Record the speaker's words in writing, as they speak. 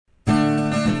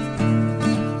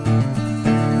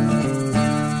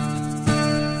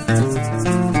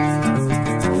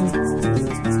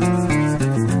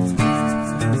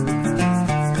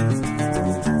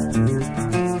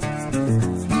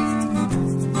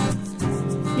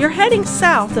You're heading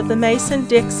south of the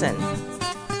Mason-Dixon.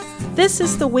 This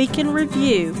is the Week in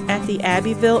Review at the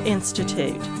Abbeville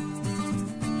Institute.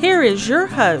 Here is your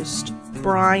host,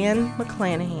 Brian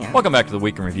McClanahan. Welcome back to the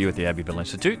Week in Review at the Abbeville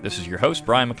Institute. This is your host,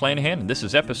 Brian McClanahan, and this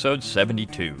is episode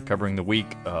 72, covering the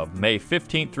week of May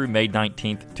 15th through May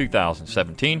 19th,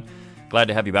 2017. Glad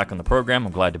to have you back on the program.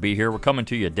 I'm glad to be here. We're coming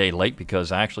to you a day late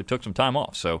because I actually took some time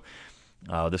off, so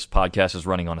this podcast is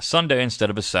running on a Sunday instead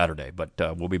of a Saturday, but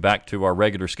we'll be back to our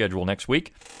regular schedule next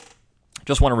week.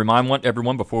 Just want to remind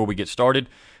everyone before we get started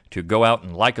to go out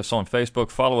and like us on Facebook,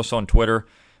 follow us on Twitter,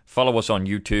 follow us on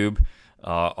YouTube.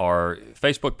 Our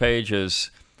Facebook page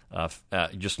is,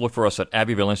 just look for us at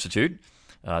Abbeville Institute.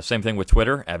 Same thing with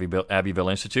Twitter, Abbeville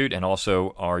Institute, and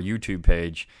also our YouTube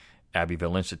page,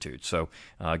 Abbeville Institute. So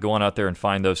go on out there and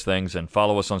find those things and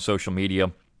follow us on social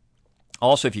media.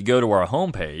 Also, if you go to our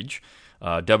homepage,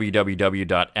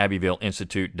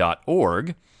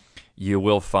 www.abbevilleinstitute.org, you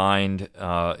will find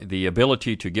the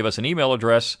ability to give us an email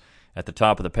address at the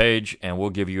top of the page, and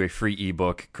we'll give you a free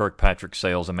ebook, Kirkpatrick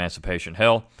Sale's Emancipation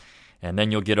Hell. And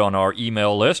then you'll get on our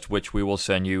email list, which we will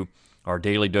send you our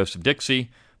daily dose of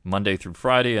Dixie, Monday through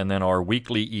Friday, and then our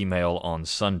weekly email on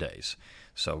Sundays.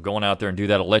 So going out there and do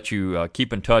that will let you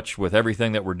keep in touch with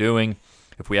everything that we're doing.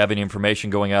 If we have any information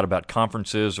going out about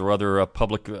conferences or other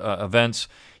public events,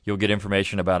 you'll get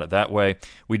information about it that way.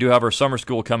 We do have our summer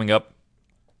school coming up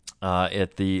in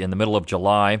the middle of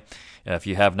July. If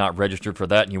you have not registered for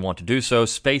that and you want to do so,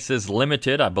 space is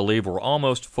limited. I believe we're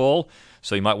almost full,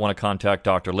 so you might want to contact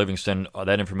Dr. Livingston.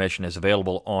 That information is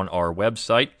available on our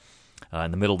website. In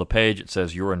the middle of the page, it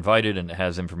says you're invited, and it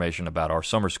has information about our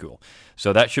summer school.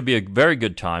 So that should be a very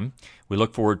good time. We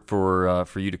look forward for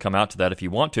you to come out to that if you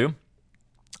want to.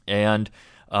 And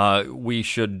we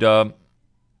should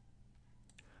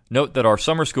note that our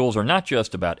summer schools are not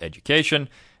just about education.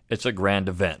 It's a grand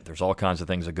event. There's all kinds of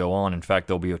things that go on. In fact,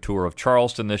 there'll be a tour of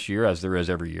Charleston this year, as there is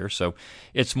every year. So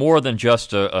it's more than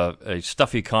just a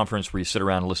stuffy conference where you sit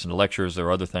around and listen to lectures. There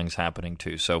are other things happening,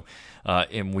 too. So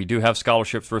and we do have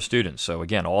scholarships for students. So,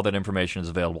 again, all that information is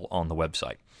available on the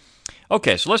website.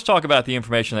 Okay, so let's talk about the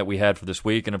information that we had for this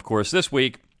week. And, of course, this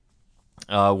week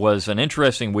was an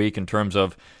interesting week in terms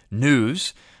of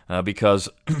news because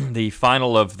the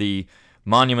final of the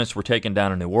monuments were taken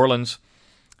down in New Orleans.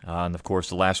 And, of course,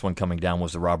 the last one coming down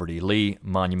was the Robert E. Lee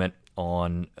Monument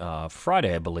on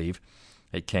Friday, I believe.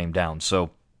 It came down.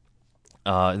 So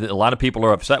a lot of people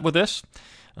are upset with this,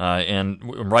 and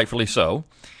rightfully so.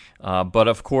 But,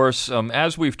 of course,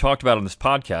 as we've talked about on this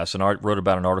podcast, and I wrote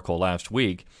about an article last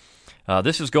week,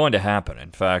 this is going to happen.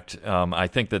 In fact, I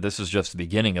think that this is just the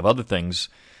beginning of other things.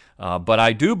 But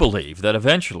I do believe that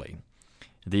eventually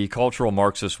the cultural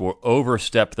Marxists will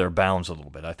overstep their bounds a little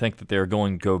bit. I think that they're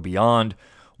going to go beyond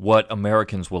what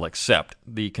Americans will accept.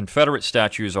 The Confederate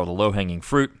statues are the low-hanging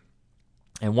fruit,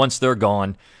 and once they're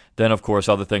gone, then, of course,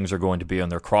 other things are going to be on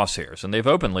their crosshairs. And they've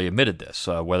openly admitted this,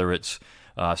 whether it's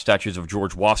statues of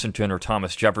George Washington or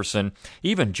Thomas Jefferson,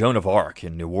 even Joan of Arc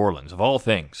in New Orleans, of all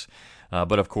things.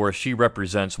 But, of course, she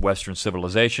represents Western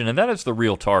civilization, and that is the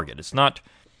real target. It's not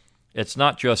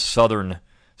just Southern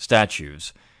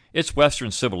statues. It's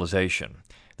Western civilization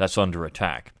that's under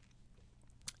attack.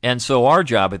 And so our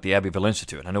job at the Abbeville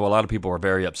Institute, I know a lot of people are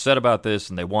very upset about this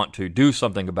and they want to do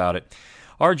something about it.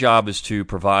 Our job is to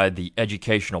provide the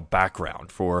educational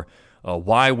background for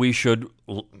why we should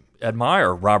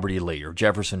admire Robert E. Lee or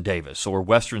Jefferson Davis or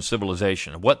Western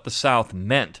civilization, what the South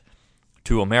meant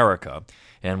to America.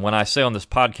 And when I say on this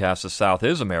podcast the South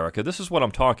is America, this is what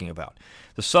I'm talking about.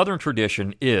 The Southern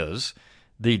tradition is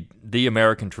the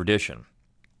American tradition.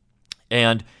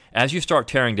 And as you start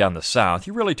tearing down the South,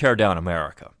 you really tear down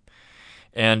America.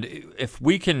 And if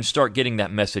we can start getting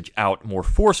that message out more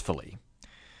forcefully,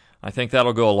 I think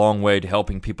that'll go a long way to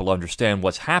helping people understand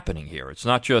what's happening here. It's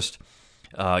not just,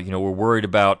 we're worried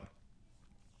about,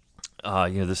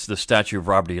 the statue of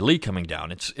Robert E. Lee coming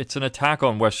down. It's an attack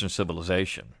on Western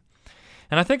civilization.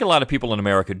 And I think a lot of people in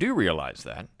America do realize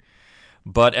that.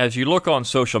 But as you look on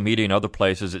social media and other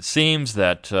places, it seems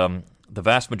that the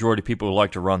vast majority of people who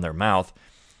like to run their mouth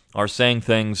are saying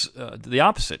things the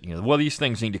opposite. Well, these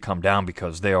things need to come down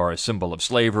because they are a symbol of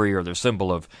slavery or they're a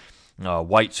symbol of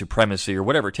white supremacy or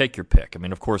whatever. Take your pick. I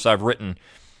mean, of course, I've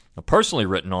personally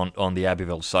written on the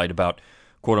Abbeville site about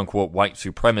quote-unquote white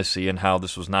supremacy and how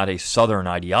this was not a Southern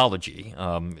ideology,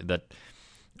 that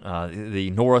the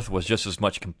North was just as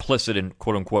much complicit in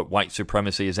quote-unquote white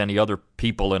supremacy as any other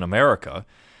people in America.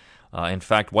 In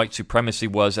fact, white supremacy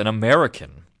was an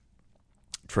American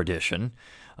tradition,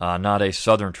 not a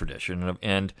Southern tradition.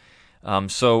 And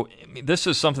so this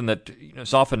is something that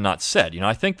is often not said.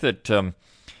 I think that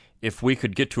if we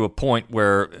could get to a point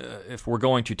where if we're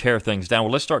going to tear things down,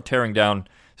 well, let's start tearing down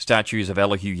statues of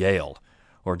Elihu Yale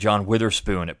or John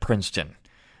Witherspoon at Princeton,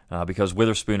 because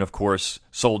Witherspoon, of course,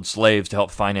 sold slaves to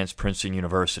help finance Princeton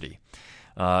University.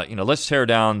 Let's tear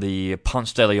down the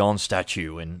Ponce de Leon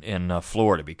statue in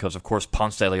Florida because, of course,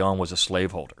 Ponce de Leon was a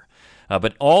slaveholder.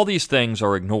 But all these things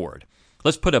are ignored.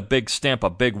 Let's put a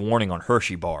big warning on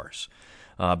Hershey bars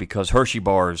because Hershey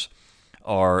bars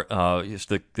are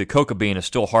the coca bean is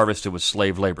still harvested with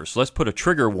slave labor. So let's put a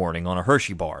trigger warning on a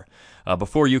Hershey bar.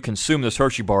 Before you consume this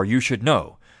Hershey bar, you should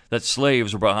know that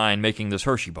slaves were behind making this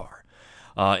Hershey bar.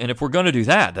 And if we're going to do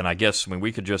that, then I guess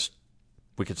we could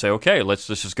say, okay, let's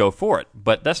just go for it.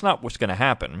 But that's not what's going to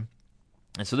happen.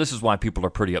 And so this is why people are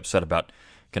pretty upset about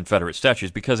Confederate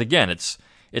statues, because again, it's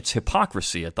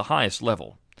hypocrisy at the highest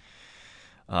level.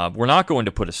 We're not going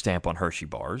to put a stamp on Hershey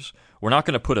bars. We're not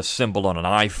going to put a symbol on an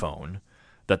iPhone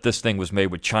that this thing was made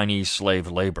with Chinese slave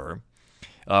labor.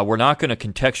 We're not going to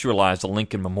contextualize the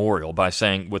Lincoln Memorial by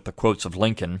saying, with the quotes of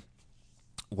Lincoln,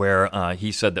 where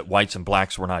he said that whites and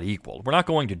blacks were not equal. We're not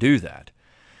going to do that.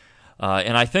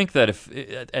 And I think that if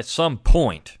at some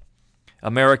point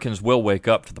Americans will wake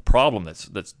up to the problem that's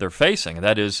they're facing, and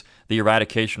that is the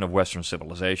eradication of Western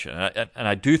civilization. And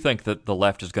I do think that the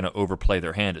left is going to overplay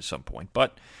their hand at some point,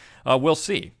 but we'll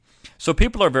see. So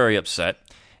people are very upset,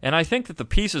 and I think that the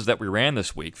pieces that we ran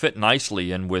this week fit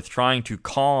nicely in with trying to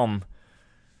calm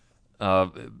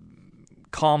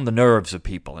the nerves of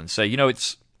people and say,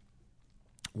 it's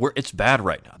bad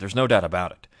right now. There's no doubt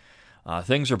about it.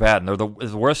 Things are bad, and they're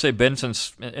the worst they've been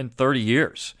since in 30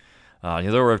 years.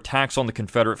 There were attacks on the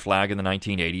Confederate flag in the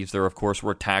 1980s. There, of course,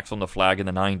 were attacks on the flag in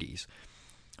the 90s.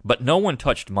 But no one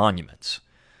touched monuments.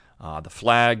 The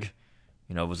flag,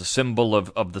 was a symbol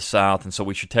of the South, and so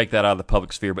we should take that out of the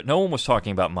public sphere. But no one was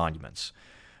talking about monuments,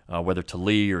 whether to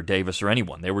Lee or Davis or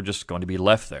anyone. They were just going to be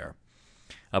left there.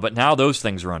 But now those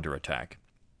things are under attack.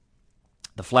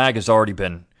 The flag has already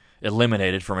been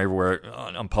eliminated from everywhere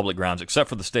on public grounds except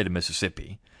for the state of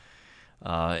Mississippi.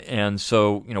 And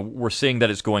so, we're seeing that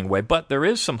it's going away, but there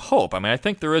is some hope. I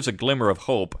think there is a glimmer of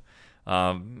hope.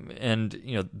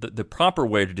 The proper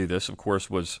way to do this, of course,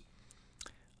 was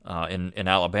in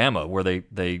Alabama, where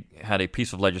they had a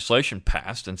piece of legislation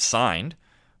passed and signed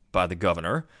by the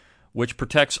governor, which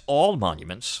protects all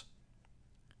monuments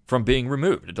from being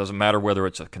removed. It doesn't matter whether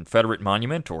it's a Confederate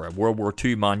monument or a World War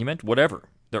II monument, whatever.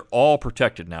 They're all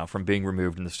protected now from being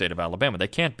removed in the state of Alabama. They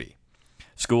can't be.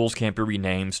 Schools can't be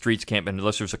renamed, streets can't be,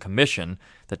 unless there's a commission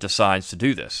that decides to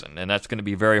do this. And that's going to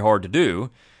be very hard to do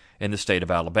in the state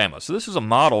of Alabama. So this is a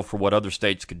model for what other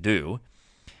states could do.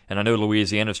 And I know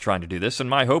Louisiana is trying to do this. And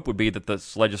my hope would be that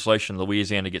this legislation in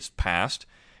Louisiana gets passed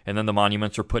and then the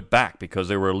monuments are put back because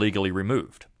they were illegally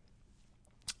removed.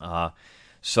 I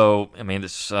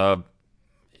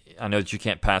know that you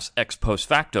can't pass ex post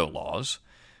facto laws.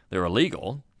 They're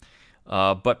illegal.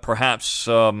 But perhaps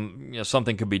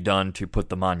something could be done to put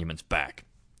the monuments back.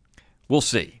 We'll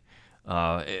see.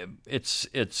 It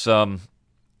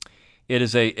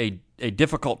is a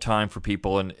difficult time for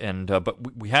people,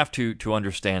 but we have to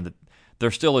understand that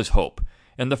there still is hope.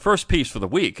 And the first piece for the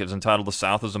week is entitled "The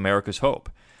South is America's Hope."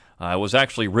 It was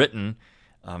actually written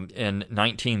in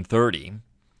 1930.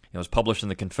 It was published in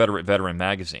the Confederate Veteran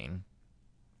magazine.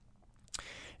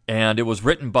 And it was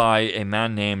written by a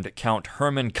man named Count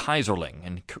Hermann Kaiserling.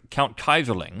 And Count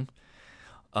Kaiserling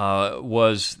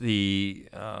was married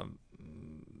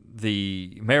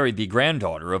the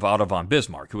granddaughter of Otto von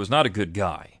Bismarck, who was not a good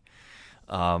guy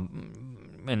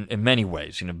in many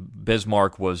ways.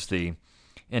 Bismarck was the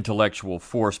intellectual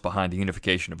force behind the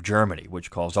unification of Germany,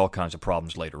 which caused all kinds of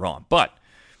problems later on. But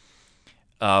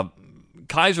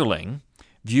Kaiserling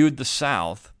viewed the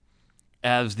South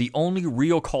as the only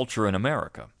real culture in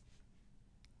America.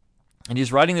 And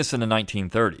he's writing this in the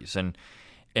 1930s.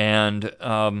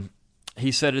 And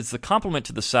he said it's the compliment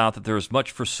to the South that there is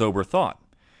much for sober thought.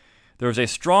 There is a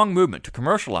strong movement to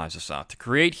commercialize the South, to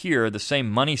create here the same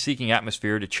money-seeking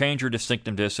atmosphere, to change her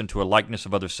distinctiveness into a likeness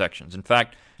of other sections. In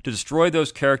fact, to destroy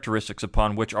those characteristics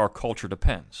upon which our culture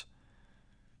depends.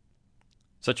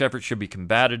 Such efforts should be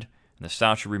combated, and the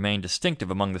South should remain distinctive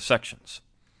among the sections.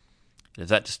 It is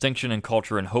that distinction in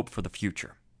culture and hope for the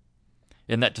future.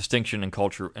 In that distinction in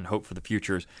culture and hope for the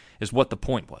future is what the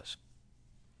point was.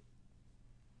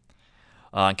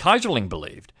 Kaiserling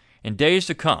believed, in days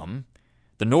to come,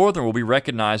 the Northern will be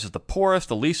recognized as the poorest,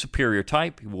 the least superior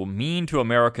type. He will mean to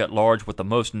America at large what the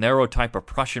most narrow type of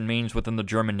Prussian means within the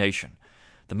German nation.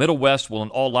 The Middle West will in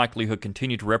all likelihood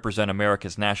continue to represent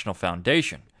America's national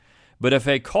foundation. But if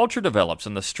a culture develops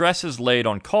and the stress is laid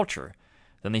on culture,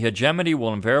 then the hegemony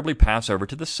will invariably pass over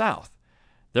to the South.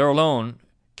 There alone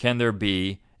can there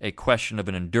be a question of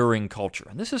an enduring culture.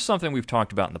 And this is something we've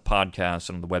talked about in the podcast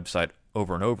and on the website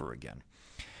over and over again.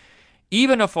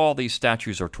 Even if all these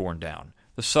statues are torn down,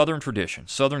 the Southern tradition,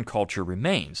 Southern culture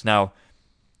remains. Now,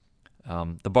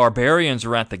 the barbarians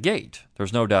are at the gate.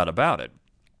 There's no doubt about it.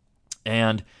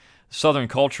 And Southern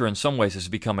culture in some ways has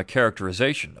become a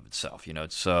characterization of itself. You know,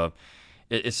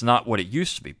 it's not what it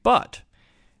used to be. But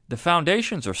the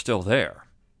foundations are still there.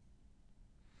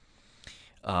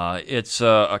 It's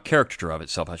a caricature of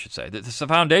itself, I should say. The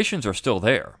foundations are still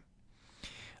there.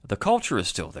 The culture is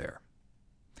still there.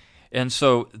 And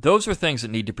so those are things that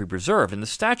need to be preserved. And the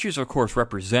statues, of course,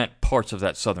 represent parts of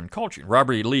that Southern culture.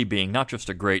 Robert E. Lee being not just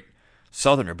a great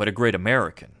Southerner, but a great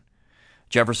American.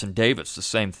 Jefferson Davis, the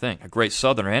same thing, a great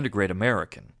Southerner and a great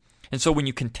American. And so when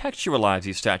you contextualize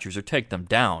these statues or take them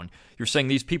down, you're saying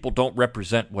these people don't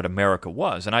represent what America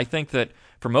was. And I think that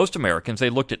for most Americans, they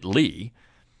looked at Lee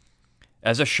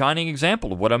as a shining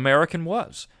example of what American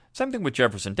was. Same thing with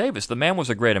Jefferson Davis. The man was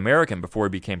a great American before he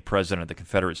became president of the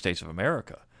Confederate States of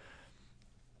America.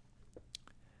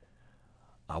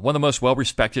 One of the most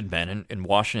well-respected men in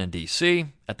Washington, D.C.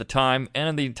 at the time and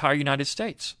in the entire United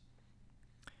States.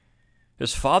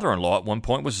 His father-in-law at one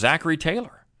point was Zachary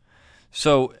Taylor.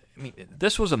 So, I mean,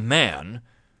 this was a man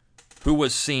who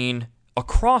was seen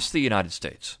across the United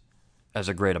States as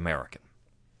a great American.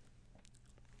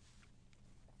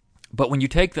 But when you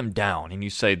take them down and you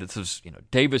say this is,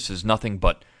 Davis is nothing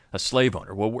but a slave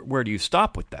owner, well, where do you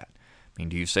stop with that? I mean,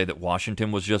 do you say that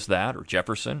Washington was just that, or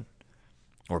Jefferson,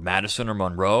 or Madison, or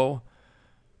Monroe?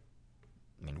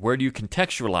 I mean, where do you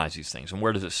contextualize these things, and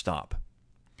where does it stop?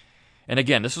 And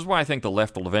again, this is why I think the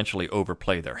left will eventually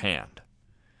overplay their hand.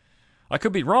 I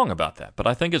could be wrong about that, but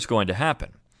I think it's going to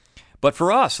happen. But for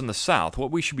us in the South,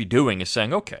 what we should be doing is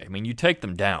saying, okay, I mean, you take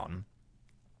them down,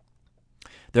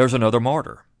 there's another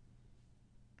martyr.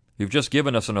 You've just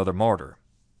given us another martyr.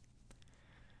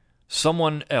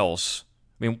 Someone else,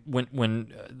 I mean,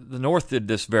 when the North did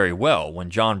this very well,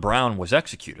 when John Brown was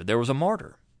executed, there was a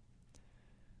martyr.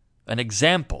 An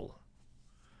example.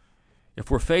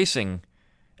 If we're facing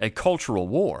a cultural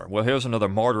war, well, here's another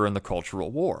martyr in the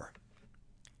cultural war.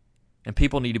 And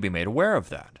people need to be made aware of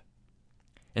that.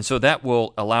 And so that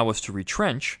will allow us to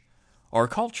retrench our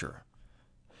culture.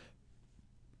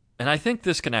 And I think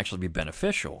this can actually be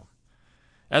beneficial.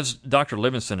 As Dr.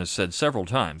 Livingston has said several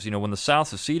times, when the South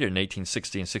seceded in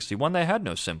 1860 and 61, they had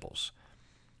no symbols.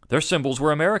 Their symbols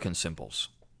were American symbols.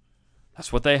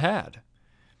 That's what they had.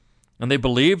 And they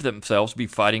believed themselves to be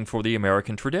fighting for the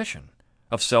American tradition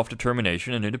of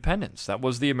self-determination and independence. That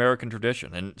was the American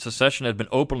tradition. And secession had been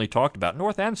openly talked about,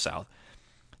 North and South,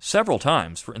 several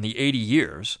times in the 80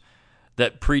 years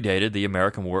that predated the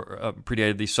American War,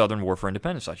 predated the Southern War for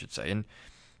Independence, I should say. And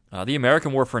the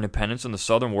American War for Independence and the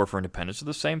Southern War for Independence are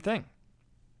the same thing.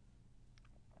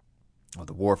 Or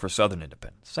the War for Southern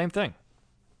Independence, same thing.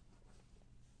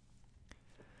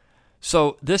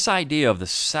 So this idea of the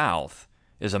South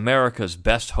is America's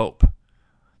best hope.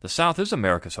 The South is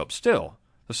America's hope still.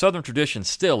 The Southern tradition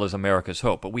still is America's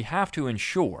hope, but we have to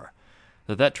ensure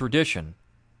that that tradition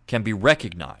can be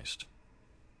recognized.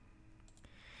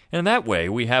 And in that way,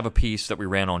 we have a piece that we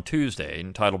ran on Tuesday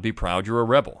entitled Be Proud You're a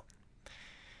Rebel.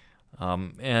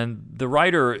 And the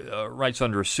writer writes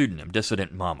under a pseudonym,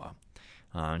 Dissident Mama.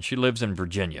 And she lives in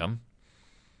Virginia.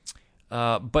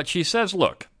 But she says,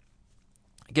 look,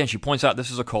 again, she points out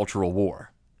this is a cultural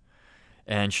war.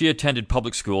 And she attended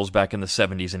public schools back in the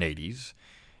 70s and 80s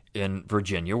in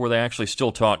Virginia, where they actually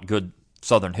still taught good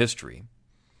Southern history.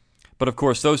 But of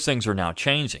course, those things are now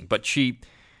changing. But she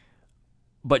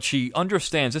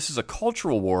understands this is a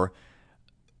cultural war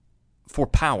for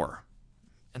power.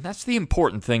 And that's the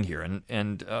important thing here.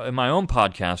 And in my own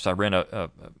podcast, I ran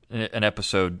an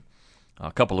episode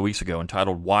a couple of weeks ago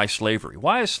entitled Why Slavery?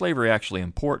 Why is slavery actually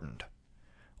important?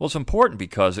 Well, it's important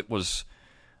because it was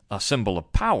a symbol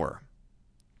of power.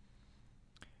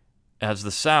 As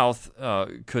the South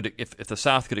if the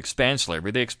South could expand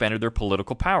slavery, they expanded their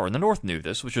political power. And the North knew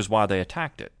this, which is why they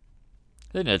attacked it.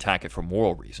 They didn't attack it for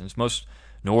moral reasons. Most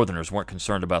Northerners weren't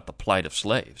concerned about the plight of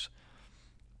slaves.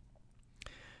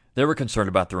 They were concerned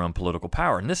about their own political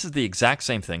power. And this is the exact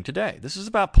same thing today. This is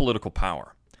about political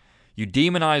power. You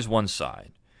demonize one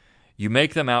side. You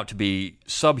make them out to be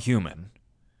subhuman,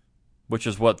 which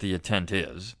is what the intent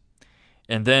is.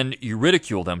 And then you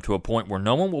ridicule them to a point where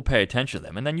no one will pay attention to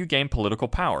them. And then you gain political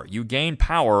power. You gain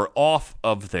power off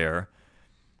of their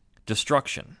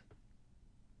destruction.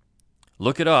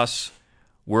 Look at us.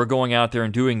 We're going out there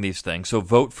and doing these things. So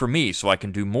vote for me so I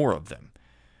can do more of them.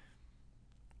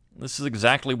 This is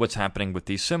exactly what's happening with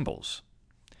these symbols.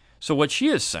 So what she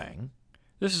is saying,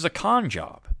 this is a con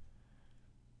job.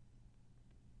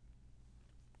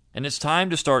 And it's time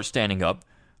to start standing up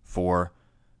for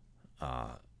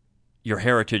your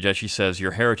heritage, as she says,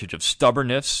 your heritage of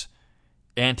stubbornness,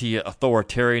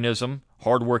 anti-authoritarianism,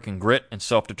 hard-working grit, and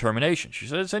self-determination. She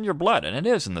says it's in your blood, and it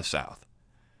is in the South.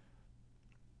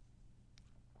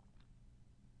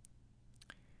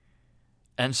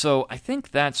 And so I think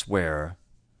that's where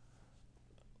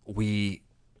we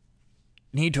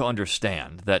need to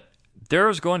understand that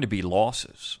there's going to be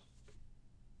losses.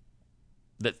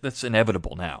 That's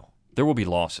inevitable now. There will be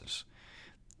losses.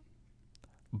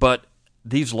 But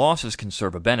these losses can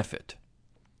serve a benefit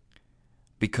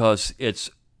because it's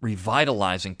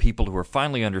revitalizing people who are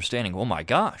finally understanding, oh my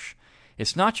gosh,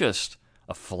 it's not just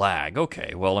a flag.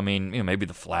 Okay, well, I mean, maybe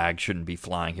the flag shouldn't be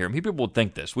flying here. People would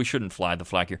think this. We shouldn't fly the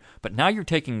flag here. But now you're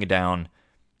taking down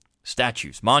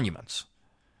statues, monuments.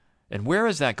 And where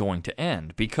is that going to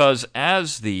end? Because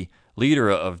as the leader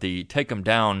of the Take 'em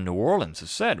Down New Orleans has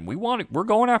said, we're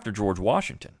going after George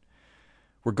Washington.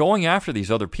 We're going after these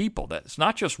other people. It's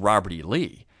not just Robert E.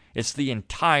 Lee. It's the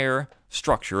entire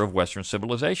structure of Western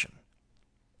civilization.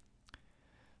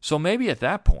 So maybe at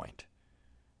that point,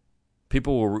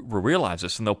 people will realize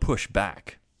this and they'll push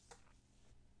back.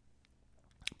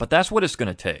 But that's what it's going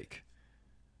to take.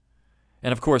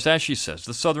 And of course, as she says,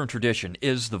 the Southern tradition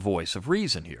is the voice of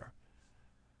reason here.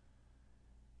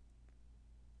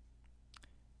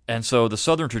 And so the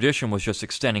Southern tradition was just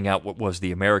extending out what was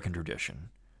the American tradition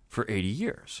for 80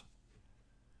 years.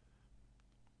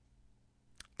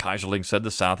 Kaiserling said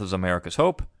the South is America's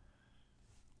hope.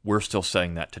 We're still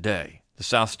saying that today. The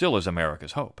South still is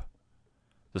America's hope.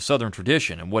 The Southern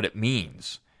tradition and what it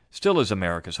means still is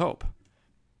America's hope.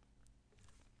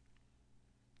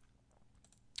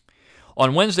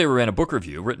 On Wednesday, we ran a book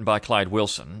review written by Clyde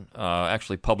Wilson,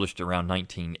 actually published around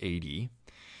 1980.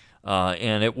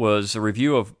 And it was a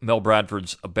review of Mel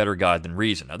Bradford's A Better Guide Than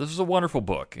Reason. Now, this is a wonderful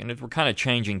book, and we're kind of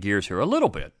changing gears here a little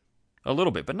bit,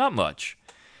 but not much,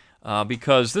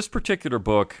 because this particular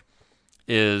book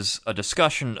is a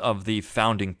discussion of the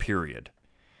founding period.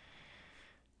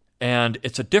 And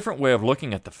it's a different way of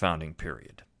looking at the founding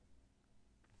period.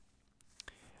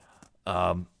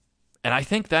 And I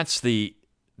think that's the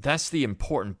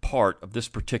important part of this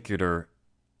particular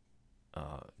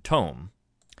tome,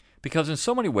 because in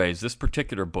so many ways, this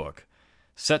particular book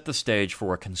set the stage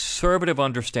for a conservative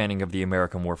understanding of the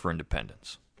American War for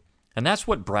Independence. And that's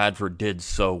what Bradford did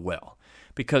so well.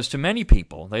 Because to many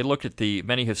people, they looked at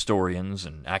many historians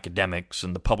and academics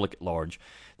and the public at large,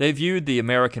 they viewed the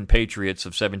American patriots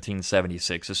of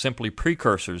 1776 as simply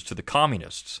precursors to the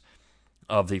communists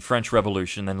of the French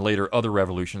Revolution and later other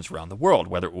revolutions around the world,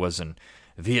 whether it was in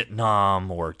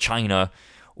Vietnam or China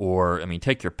or,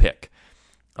 take your pick.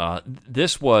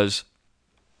 This was,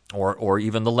 or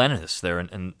even the Leninists there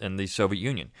in the Soviet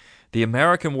Union. The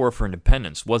American War for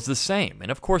Independence was the same, and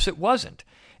of course it wasn't.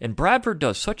 And Bradford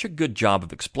does such a good job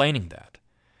of explaining that.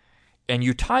 And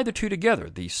you tie the two together,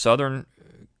 the Southern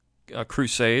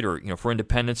Crusade for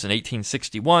independence in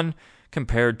 1861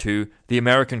 compared to the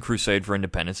American Crusade for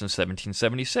independence in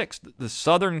 1776. The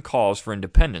Southern cause for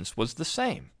independence was the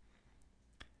same.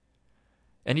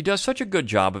 And he does such a good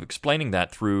job of explaining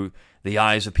that through the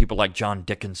eyes of people like John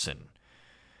Dickinson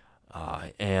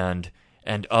and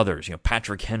others,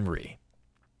 Patrick Henry,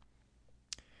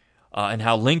 and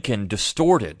how Lincoln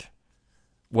distorted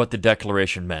what the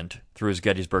Declaration meant through his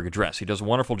Gettysburg Address. He does a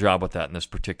wonderful job with that in this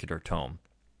particular tome.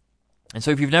 And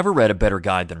so if you've never read A Better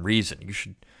Guide Than Reason,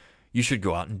 you should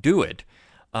go out and do it.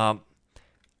 And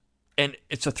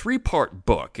it's a 3-part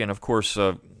book, and of course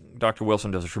Dr.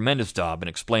 Wilson does a tremendous job in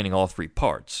explaining all 3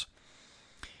 parts.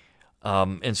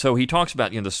 And so he talks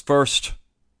about this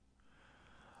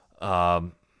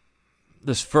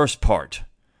first part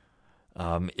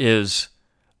is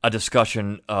a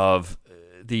discussion of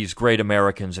these great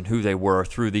Americans and who they were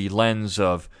through the lens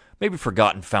of maybe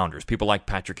forgotten founders, people like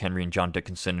Patrick Henry and John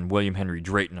Dickinson and William Henry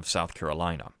Drayton of South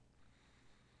Carolina.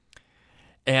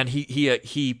 And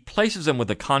he places them with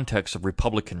the context of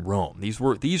Republican Rome. These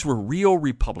were real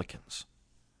Republicans.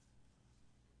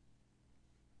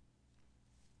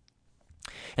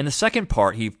 In the second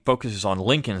part, he focuses on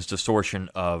Lincoln's distortion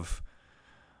of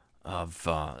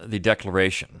the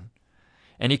Declaration,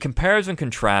 and he compares and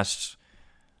contrasts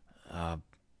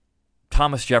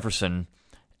Thomas Jefferson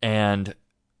and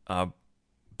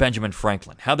Benjamin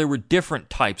Franklin, how there were different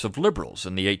types of liberals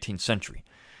in the 18th century.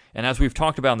 And as we've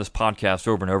talked about in this podcast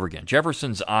over and over again,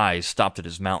 Jefferson's eyes stopped at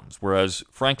his mountains, whereas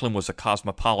Franklin was a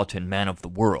cosmopolitan man of the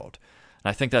world. And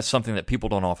I think that's something that people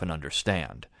don't often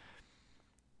understand.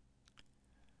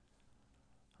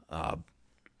 And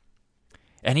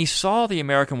he saw the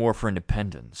American War for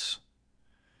Independence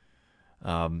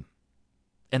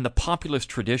and the populist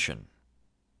tradition.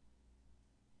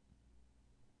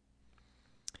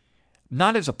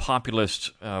 Not as a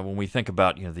populist when we think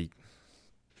about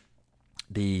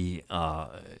the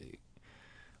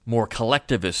more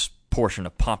collectivist portion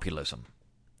of populism,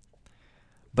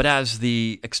 but as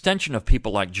the extension of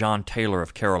people like John Taylor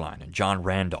of Caroline and John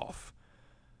Randolph,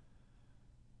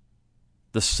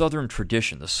 the Southern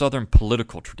tradition, the Southern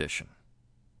political tradition.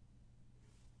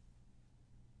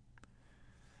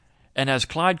 And as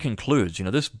Clyde concludes,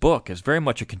 this book is very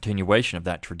much a continuation of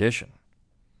that tradition.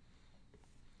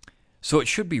 So it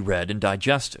should be read and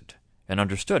digested and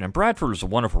understood. And Bradford is a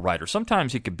wonderful writer.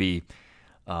 Sometimes he could be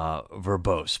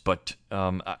verbose, but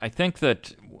I think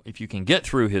that if you can get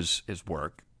through his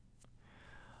work,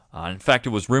 in fact, it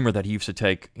was rumored that he used to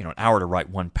take an hour to write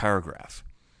one paragraph.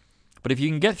 But if you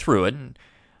can get through it, and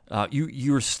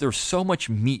there's so much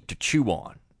meat to chew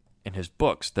on in his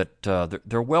books that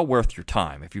they're well worth your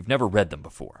time. If you've never read them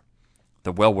before,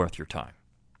 they're well worth your time.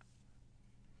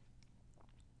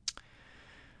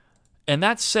 And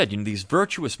that said, these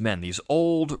virtuous men, these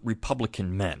old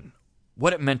Republican men,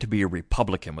 what it meant to be a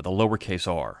Republican with a lowercase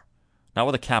r, not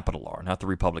with a capital R, not the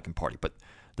Republican Party, but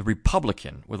the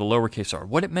Republican with a lowercase r,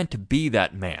 what it meant to be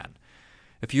that man.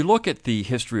 If you look at the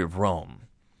history of Rome,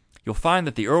 you'll find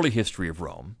that the early history of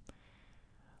Rome,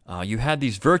 you had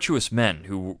these virtuous men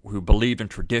who believed in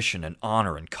tradition and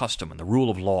honor and custom and the rule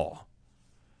of law.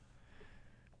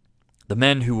 The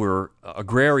men who were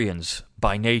agrarians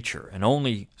by nature and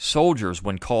only soldiers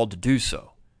when called to do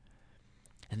so.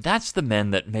 And that's the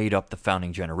men that made up the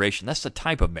founding generation. That's the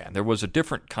type of man. There was a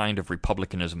different kind of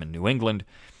republicanism in New England,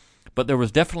 but there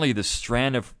was definitely this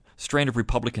strain of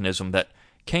republicanism that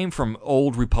came from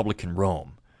old Republican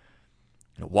Rome.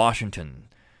 Washington's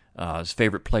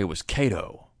favorite play was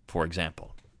Cato, for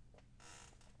example.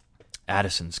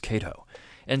 Addison's Cato.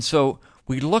 And so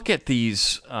we look at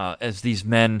these as these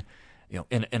men,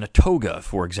 in a toga,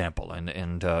 for example,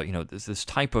 and this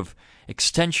type of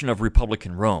extension of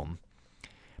Republican Rome.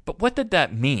 But what did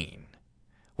that mean?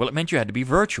 Well, it meant you had to be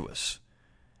virtuous.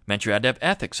 It meant you had to have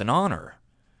ethics and honor.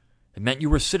 It meant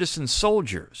you were citizen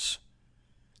soldiers,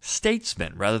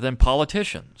 statesmen rather than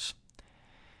politicians.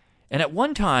 And at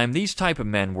one time, these type of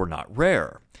men were not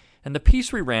rare. And the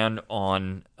piece we ran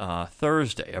on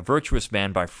Thursday, A Virtuous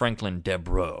Man by Franklin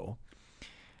Devereux,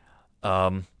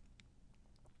 who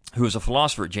is a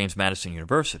philosopher at James Madison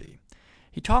University,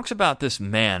 he talks about this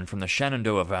man from the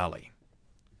Shenandoah Valley.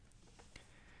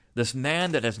 This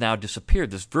man that has now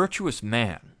disappeared, this virtuous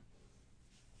man.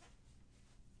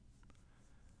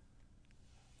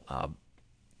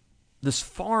 This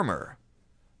farmer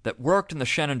that worked in the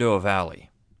Shenandoah Valley.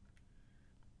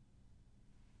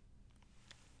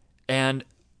 And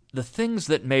the things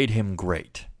that made him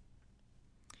great.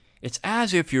 It's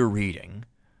as if you're reading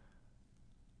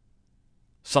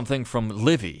something from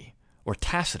Livy or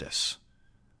Tacitus.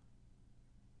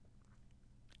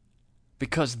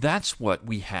 Because that's what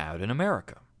we had in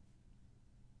America.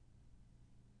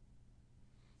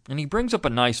 And he brings up a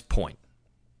nice point.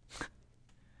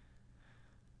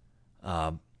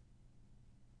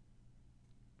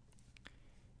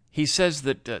 He says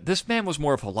that this man was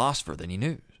more a philosopher than he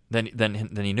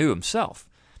knew himself.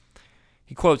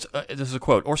 He quotes, this is a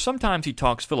quote, or sometimes he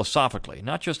talks philosophically,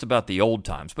 not just about the old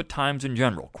times, but times in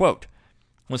general. Quote,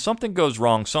 when something goes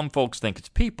wrong, some folks think it's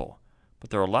people, but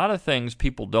there are a lot of things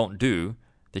people don't do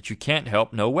that you can't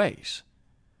help no ways.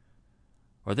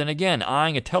 Or then again,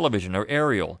 eyeing a television or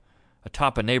aerial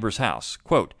atop a neighbor's house.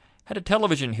 Quote, had a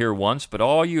television here once, but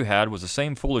all you had was the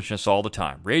same foolishness all the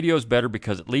time. Radio's better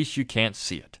because at least you can't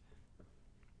see it.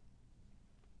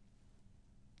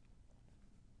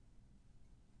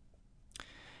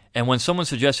 And when someone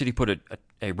suggested he put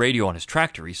a radio on his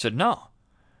tractor, he said, no,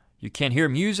 you can't hear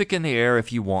music in the air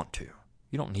if you want to.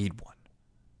 You don't need one.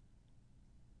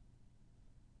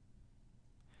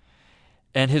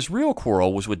 And his real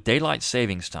quarrel was with daylight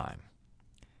savings time.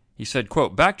 He said,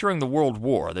 quote, back during the World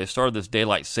War, they started this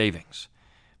daylight savings.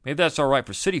 Maybe that's all right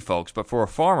for city folks, but for a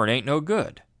farmer it ain't no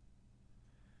good.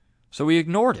 So he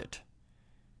ignored it.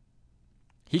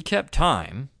 He kept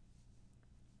time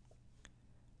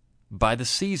by the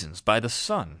seasons, by the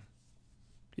sun.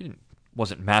 He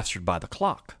wasn't mastered by the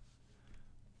clock.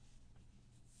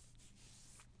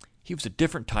 He was a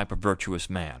different type of virtuous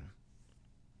man.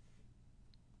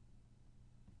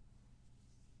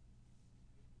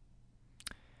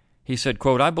 He said,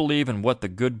 quote, I believe in what the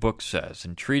good book says,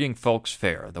 in treating folks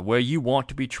fair, the way you want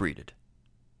to be treated.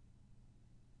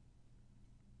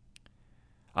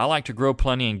 I like to grow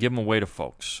plenty and give them away to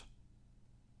folks,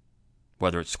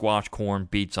 whether it's squash, corn,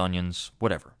 beets, onions,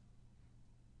 whatever.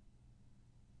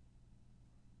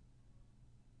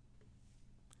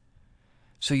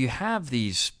 So you have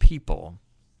these people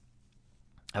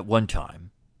at one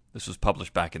time, this was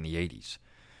published back in the 80s,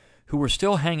 who were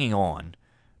still hanging on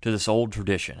to this old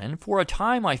tradition. And for a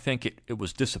time, I think it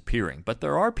was disappearing. But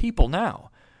there are people now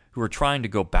who are trying to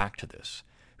go back to this,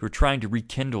 who are trying to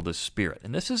rekindle this spirit.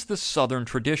 And this is the Southern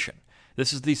tradition.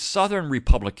 This is the Southern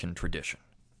Republican tradition.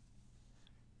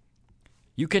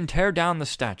 You can tear down the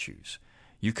statues.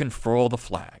 You can furl the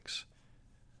flags.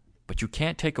 But you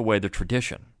can't take away the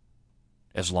tradition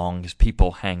as long as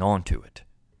people hang on to it.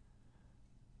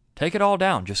 Take it all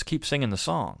down. Just keep singing the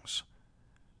songs.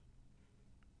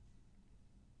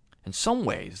 In some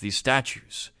ways, these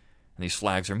statues and these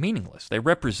flags are meaningless. They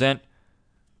represent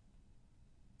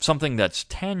something that's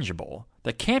tangible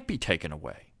that can't be taken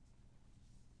away.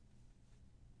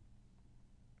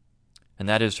 And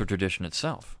that is the tradition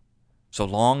itself, so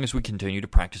long as we continue to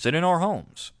practice it in our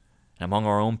homes and among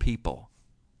our own people.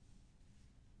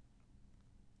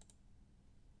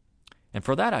 And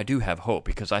for that I do have hope,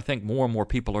 because I think more and more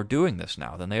people are doing this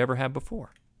now than they ever have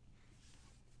before.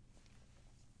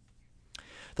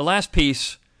 The last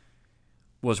piece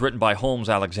was written by Holmes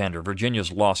Alexander,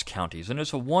 Virginia's Lost Counties, and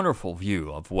it's a wonderful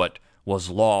view of what was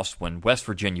lost when West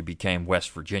Virginia became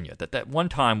West Virginia, that one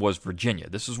time was Virginia.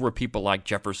 This is where people like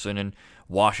Jefferson and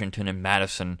Washington and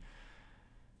Madison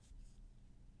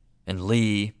and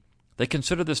Lee, they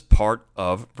consider this part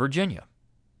of Virginia.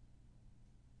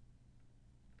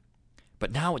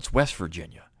 But now it's West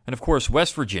Virginia. And of course,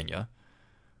 West Virginia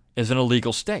is an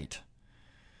illegal state.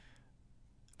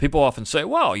 People often say,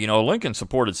 well, Lincoln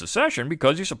supported secession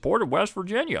because he supported West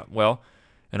Virginia. Well,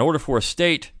 in order for a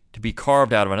state to be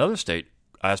carved out of another state,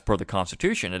 as per the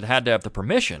Constitution, it had to have the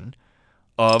permission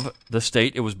of the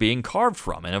state it was being carved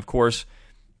from. And of course,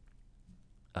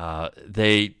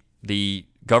 the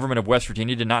government of West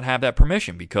Virginia did not have that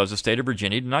permission because the state of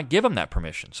Virginia did not give them that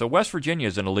permission. So West Virginia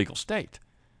is an illegal state.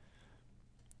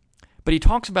 But he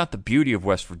talks about the beauty of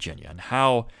West Virginia and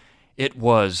how it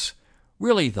was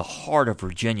really the heart of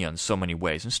Virginia in so many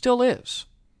ways, and still is.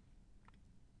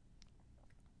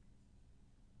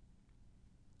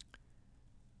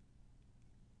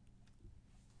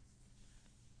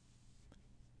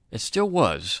 It still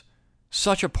was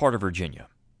such a part of Virginia.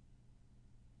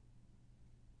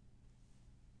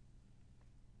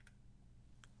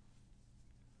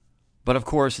 But of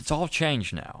course, it's all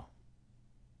changed now.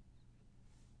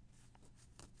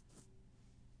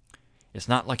 It's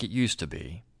not like it used to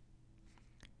be.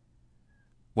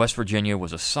 West Virginia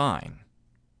was a sign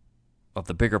of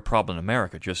the bigger problem in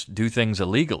America. Just do things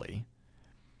illegally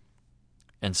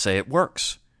and say it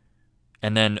works,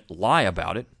 and then lie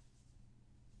about it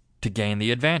to gain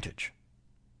the advantage.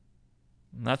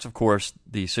 And that's, of course,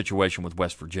 the situation with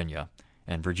West Virginia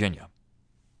and Virginia.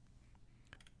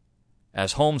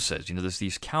 As Holmes says, there's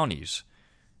these counties,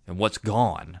 and what's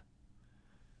gone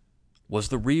was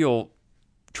the real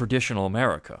traditional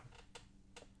America.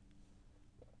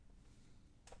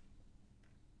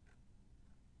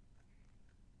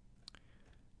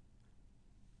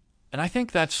 And I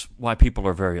think that's why people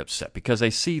are very upset, because they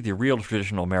see the real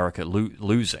traditional America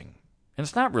losing. And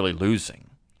it's not really losing.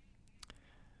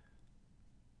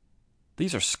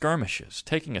 These are skirmishes,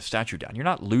 taking a statue down. You're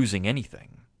not losing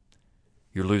anything.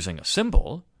 You're losing a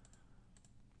symbol.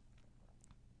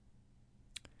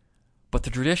 But the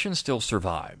tradition still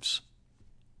survives.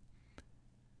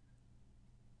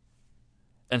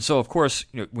 And so, of course,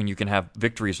 when you can have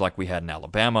victories like we had in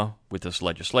Alabama with this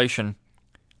legislation,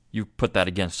 you put that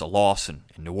against a loss in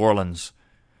New Orleans.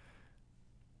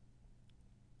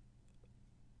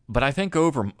 But I think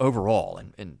overall,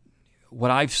 and what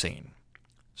I've seen,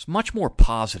 is much more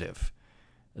positive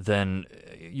than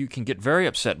you can get very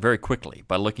upset very quickly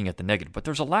by looking at the negative. But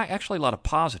there's actually a lot of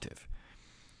positive.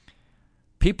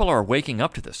 People are waking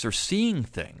up to this. They're seeing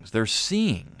things. They're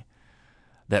seeing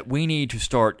that we need to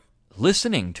start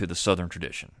listening to the Southern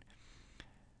tradition.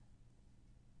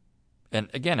 And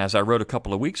again, as I wrote a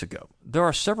couple of weeks ago, there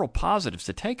are several positives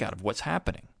to take out of what's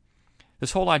happening.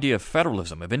 This whole idea of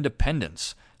federalism, of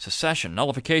independence, secession,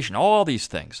 nullification, all these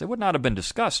things, they would not have been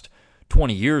discussed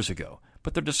 20 years ago,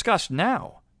 but they're discussed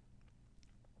now.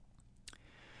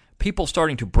 People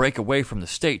starting to break away from the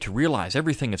state to realize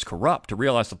everything is corrupt, to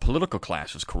realize the political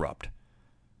class is corrupt.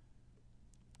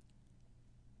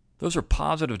 Those are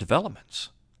positive developments,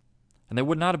 and they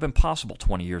would not have been possible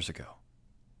 20 years ago.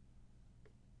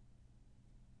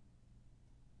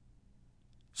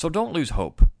 So don't lose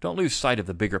hope. Don't lose sight of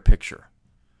the bigger picture.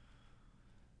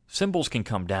 Symbols can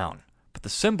come down, but the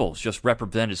symbols just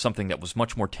represented something that was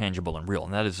much more tangible and real,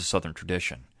 and that is the Southern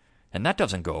tradition. And that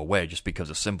doesn't go away just because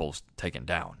a symbol's taken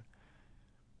down.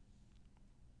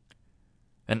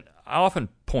 And I often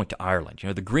point to Ireland.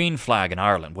 The green flag in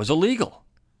Ireland was illegal.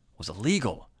 Was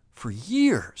illegal for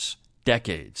years,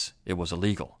 decades. It was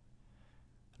illegal.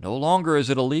 No longer is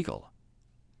it illegal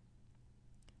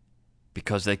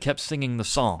because they kept singing the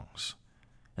songs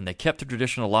and they kept the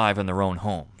tradition alive in their own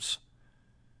homes.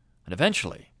 And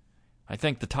eventually, I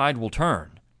think the tide will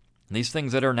turn. And these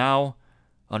things that are now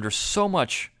under so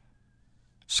much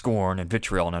scorn and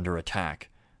vitriol and under attack,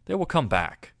 they will come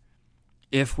back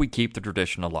if we keep the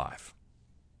tradition alive.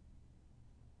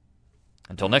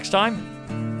 Until next time,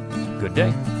 good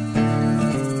day.